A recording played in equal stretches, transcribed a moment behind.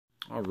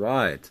All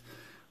right.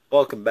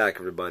 Welcome back,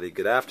 everybody.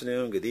 Good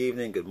afternoon, good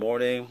evening, good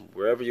morning,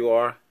 wherever you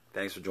are.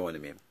 Thanks for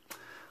joining me.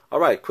 All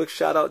right, quick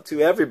shout out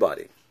to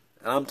everybody.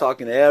 I'm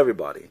talking to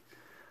everybody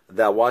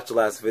that watched the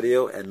last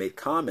video and made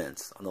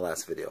comments on the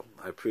last video.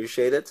 I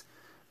appreciate it.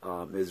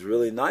 It was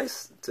really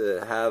nice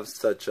to have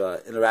such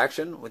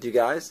interaction with you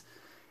guys.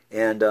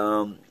 And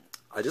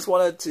I just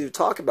wanted to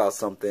talk about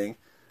something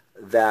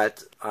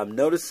that I'm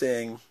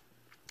noticing.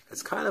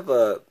 It's kind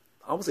of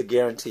almost a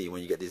guarantee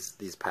when you get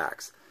these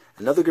packs.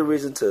 Another good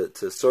reason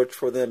to search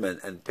for them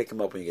and pick them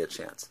up when you get a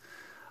chance.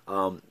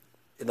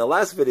 In the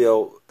last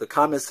video, the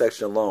comment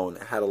section alone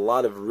had a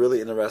lot of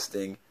really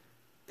interesting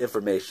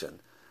information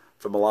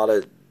from a lot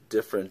of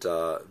different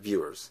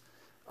viewers.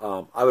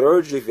 I would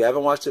urge you, if you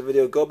haven't watched the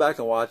video, go back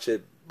and watch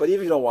it. But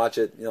even if you don't watch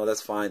it,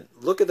 that's fine.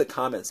 Look at the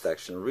comment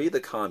section. Read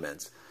the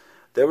comments.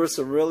 There were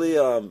some really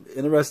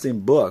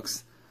interesting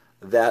books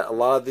that a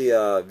lot of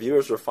the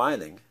viewers were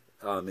finding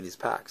in these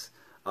packs.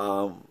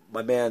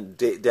 My man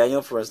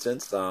Daniel, for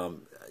instance,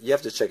 you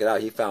have to check it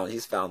out. He's found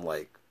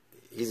the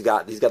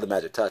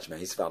magic touch, man.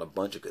 He's found a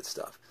bunch of good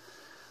stuff.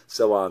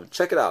 So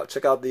check it out.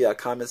 Check out the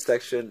comment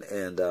section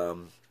and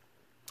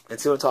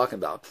see what I'm talking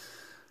about.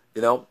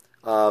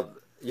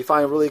 You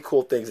find really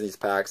cool things in these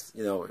packs.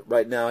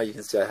 Right now you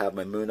can see I have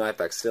my Moon Knight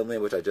facsimile,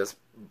 which I just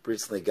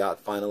recently got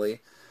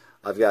finally.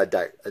 I've got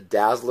a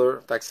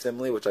Dazzler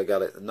facsimile, which I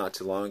got not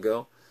too long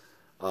ago.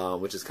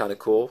 Which is kind of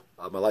cool.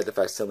 I like the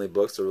facsimile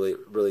books. They're really,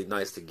 really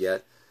nice to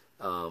get.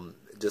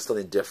 Just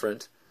something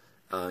different.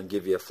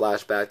 Give you a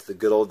flashback to the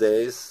good old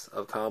days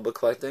of comic book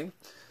collecting.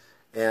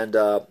 And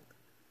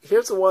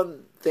here's the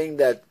one thing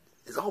that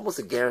is almost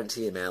a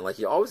guarantee, man. Like,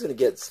 you're always going to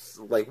get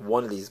like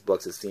one of these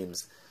books, it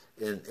seems,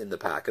 in the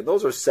pack. And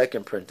those are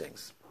second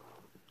printings.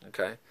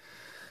 Okay?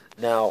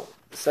 Now,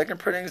 second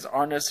printings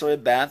aren't necessarily a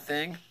bad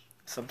thing.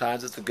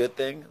 Sometimes it's a good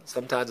thing.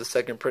 Sometimes a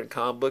second print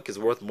comic book is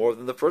worth more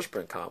than the first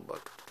print comic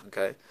book.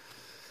 Okay?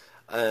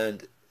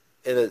 And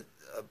in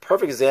a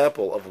perfect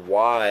example of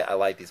why I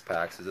like these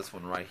packs is this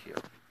one right here.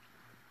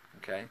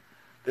 Okay?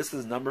 This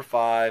is number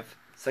 5,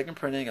 second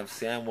printing of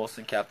Sam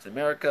Wilson Captain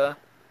America,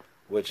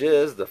 which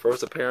is the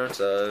first appearance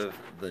of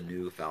the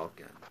new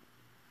Falcon.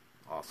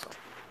 Awesome.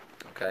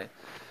 Okay?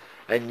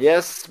 And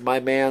yes,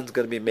 my man's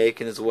going to be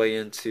making his way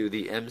into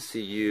the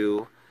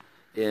MCU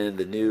in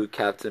the new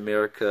Captain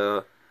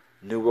America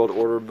New World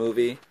Order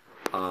movie.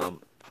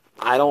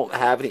 I don't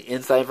have any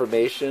inside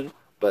information,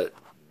 but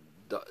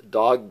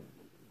dog,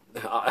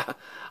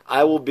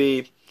 I will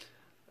be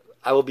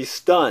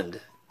stunned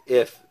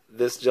if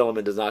this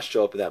gentleman does not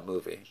show up in that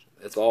movie.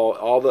 It's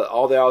all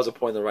the arrows are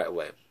pointing the right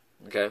way.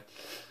 Okay,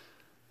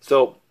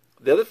 so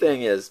the other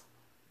thing is,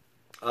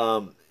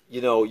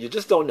 you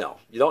just don't know.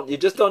 You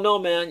just don't know,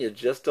 man. You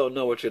just don't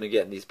know what you're gonna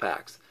get in these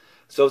packs.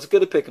 So it's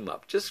good to pick them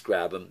up. Just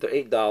grab them. They're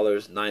 $8,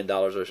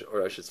 $9,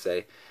 or I should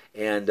say,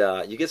 and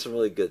you get some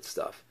really good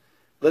stuff.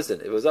 Listen,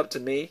 if it was up to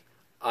me,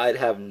 I'd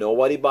have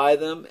nobody buy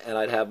them, and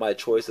I'd have my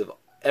choice of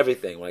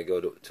everything when I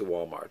go to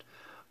Walmart.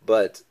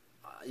 But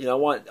I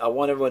want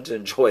everyone to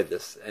enjoy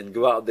this and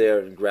go out there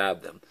and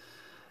grab them.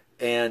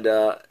 And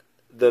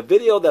the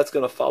video that's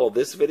going to follow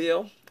this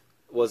video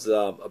was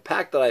a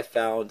pack that I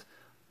found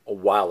a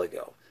while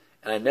ago,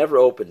 and I never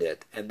opened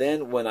it. And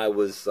then when I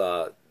was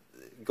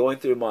going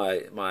through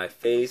my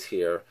phase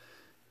here,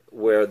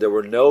 where there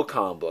were no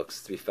comic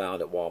books to be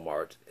found at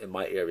Walmart in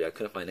my area, I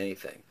couldn't find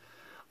anything.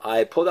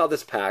 I pulled out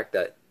this pack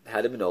that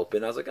hadn't been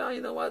opened. I was like, oh,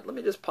 you know what? Let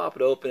me just pop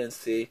it open and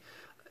see.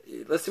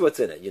 Let's see what's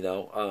in it.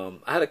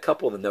 I had a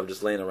couple of them that were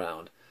just laying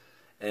around,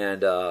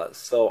 and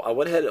so I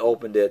went ahead and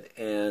opened it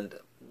and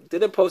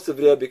didn't post a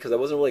video because I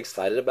wasn't really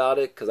excited about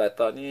it, because I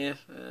thought,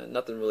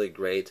 nothing really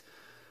great.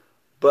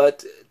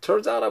 But it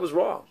turns out I was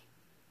wrong.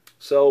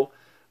 So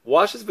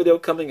watch this video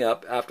coming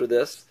up after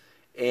this,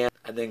 and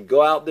then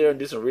go out there and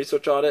do some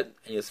research on it,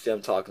 and you'll see what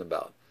I'm talking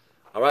about.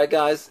 All right,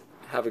 guys,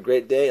 have a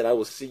great day, and I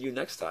will see you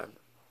next time.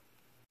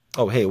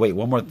 Oh, hey, wait,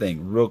 one more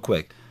thing, real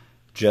quick.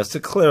 Just to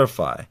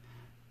clarify,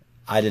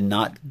 I did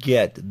not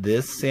get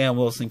this Sam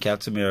Wilson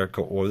Captain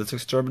America or this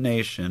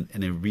Extermination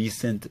in a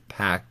recent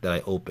pack that I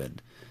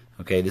opened.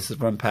 Okay, this is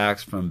from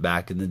packs from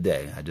back in the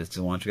day. I just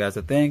didn't want you guys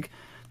to think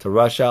to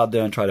rush out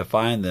there and try to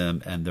find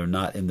them, and they're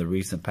not in the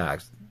recent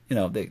packs.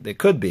 They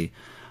could be,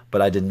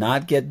 but I did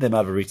not get them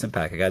out of a recent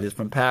pack. I got these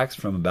from packs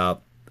from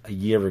about a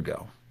year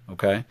ago.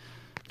 Okay,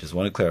 just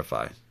want to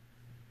clarify.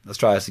 Let's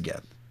try this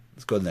again.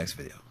 Let's go to the next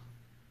video.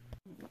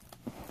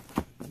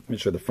 Let me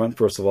show the front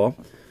first of all.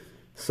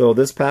 So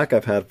this pack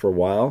I've had for a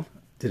while.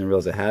 Didn't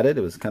realize I had it.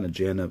 It was kind of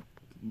jammed up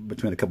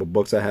between a couple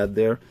books I had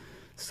there.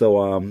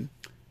 So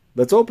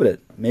let's open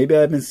it. Maybe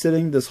I've been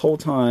sitting this whole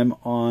time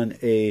on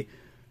a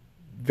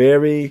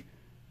very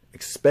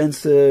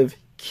expensive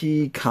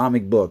key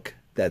comic book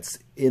that's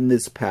in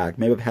this pack.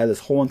 Maybe I've had this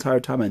whole entire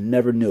time. I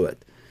never knew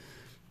it.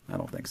 I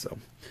don't think so.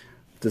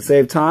 To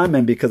save time,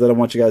 and because I don't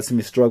want you guys to see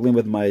me struggling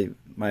with my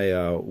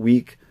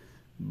weak,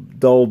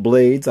 dull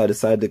blades, I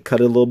decided to cut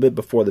it a little bit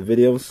before the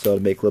video, so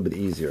to make it a little bit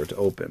easier to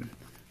open.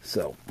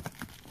 So,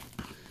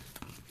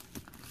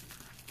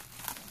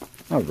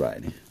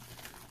 alrighty.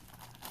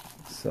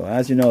 So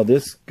as you know,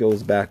 this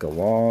goes back a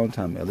long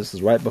time ago. This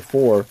is right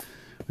before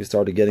we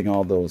started getting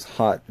all those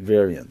hot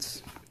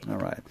variants. All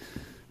right.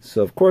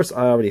 So of course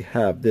I already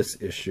have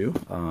this issue.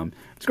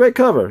 It's a great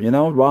cover, you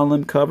know, Ron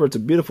Lim cover. It's a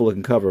beautiful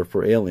looking cover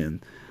for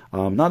Alien.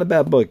 Not a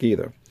bad book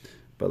either.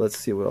 But let's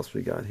see what else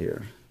we got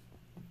here.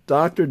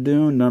 Dr.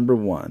 Doom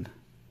 #1,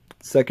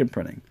 second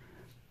printing.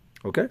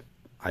 Okay,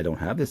 I don't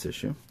have this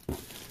issue,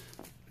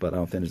 but I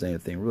don't think there's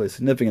anything really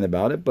significant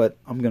about it, but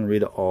I'm going to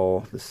read it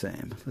all the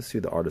same. Let's see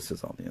who the artist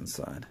is on the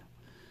inside.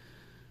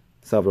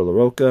 Salvador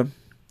LaRocca.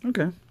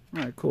 Okay, all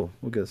right, cool.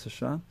 We'll give this a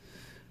shot.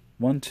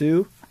 1,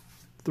 2,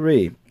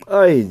 3.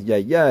 Ay, yay,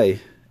 yay.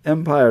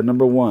 Empire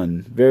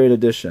 #1, variant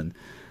edition.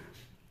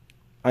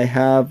 I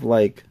have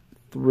like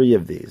 3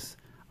 of these.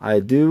 I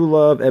do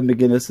love Ed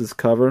McGuinness's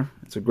cover.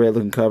 It's a great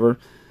looking cover.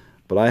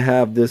 But I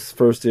have this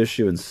first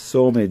issue in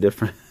so many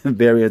different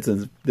variants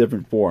and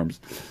different forms.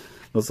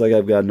 Looks like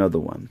I've got another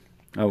one.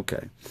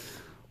 Okay.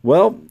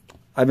 Well,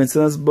 I've been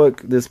selling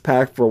this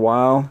pack for a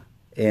while,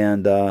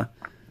 and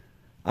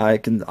I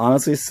can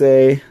honestly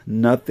say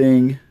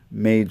nothing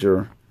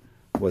major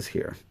was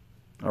here.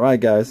 All right,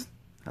 guys.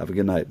 Have a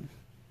good night.